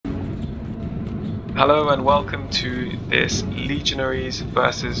Hello and welcome to this Legionaries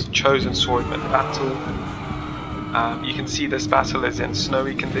versus Chosen Swordmen battle. You can see this battle is in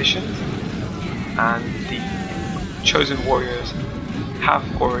snowy conditions, and the Chosen Warriors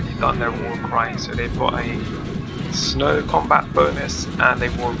have already done their war cry, so they've got a snow combat bonus and a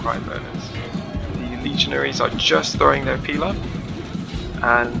war cry bonus. The Legionaries are just throwing their peel up,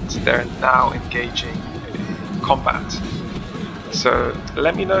 and they're now engaging in combat. So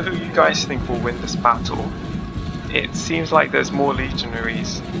let me know who you guys think will win this battle. It seems like there's more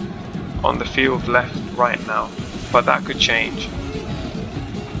Legionaries on the field left right now, but that could change.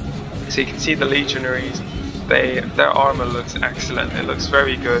 So you can see the Legionaries, their armor looks excellent, it looks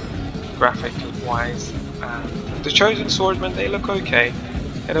very good graphically wise. The Chosen Swordsmen, they look okay,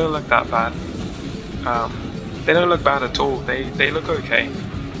 they don't look that bad. They don't look bad at all, they look okay,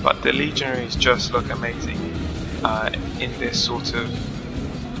 but the Legionaries just look amazing. In this sort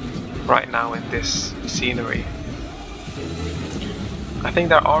of, right now in this scenery. I think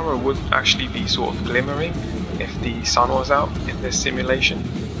their armor would actually be sort of glimmering if the sun was out in this simulation.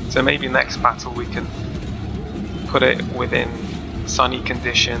 So maybe next battle we can put it within sunny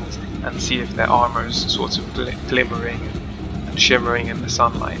conditions and see if their armor is sort of glimmering and shimmering in the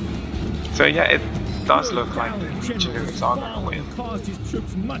sunlight. So yeah, it does look like the Legionaries are going to win.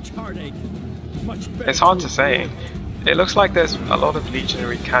 It's hard to say. It looks like there's a lot of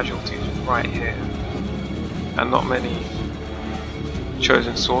Legionary casualties right here, and not many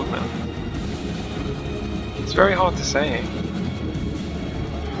Chosen Swordmen. It's very hard to say.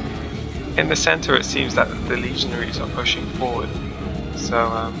 In the center it seems that the Legionaries are pushing forward,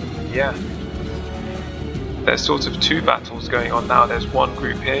 so yeah. There's sort of two battles going on now. There's one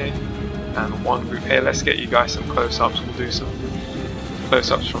group here and one group here. Let's get you guys some close-ups. We'll do some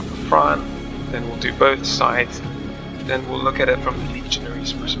close-ups from the front, then we'll do both sides. Then we'll look at it from the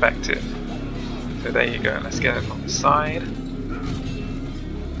Legionaries' perspective. So there you go, let's get it from the side.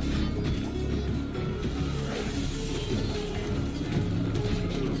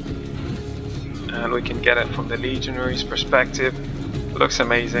 And we can get it from the Legionaries' perspective. Looks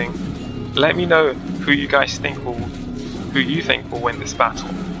amazing. Let me know who you think will win this battle.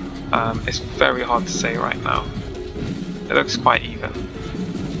 It's very hard to say right now. It looks quite even.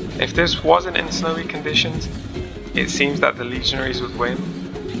 If this wasn't in snowy conditions, it seems that the Legionaries would win.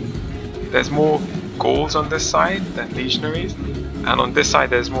 There's more Gauls on this side than Legionaries, and on this side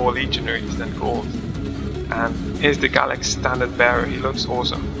there's more Legionaries than Gauls. And here's the Gallic standard bearer, he looks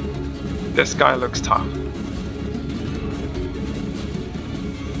awesome. This guy looks tough.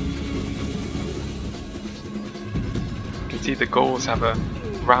 You can see the Gauls have a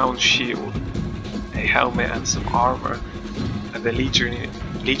round shield, a helmet and some armor, and the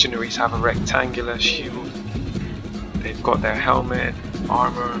Legionaries have a rectangular shield. They've got their helmet,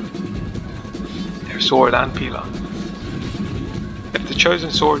 armor, their sword and pila. If the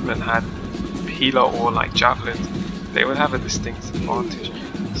Chosen Swordsmen had pila or like javelins, they would have a distinct advantage.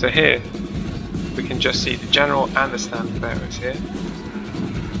 So here, we can just see the general and the standard bearers here.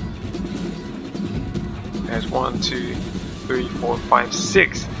 There's 1, 2, 3, 4, 5,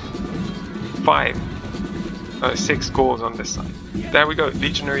 6. 6 Gauls on this side. There we go,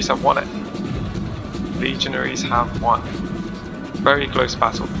 Legionaries have won it. Legionaries have won. Very close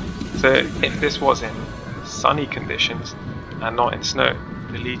battle. So if this was in sunny conditions and not in snow,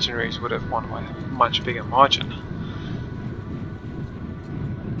 the Legionaries would have won by a much bigger margin.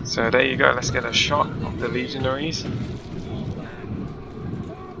 So there you go, let's get a shot of the Legionaries.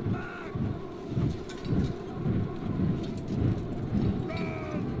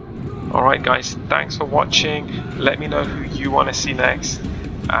 Alright guys, thanks for watching. Let me know who you want to see next,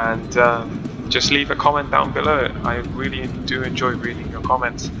 and just leave a comment down below. I really do enjoy reading your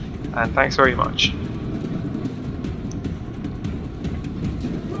comments, and thanks very much.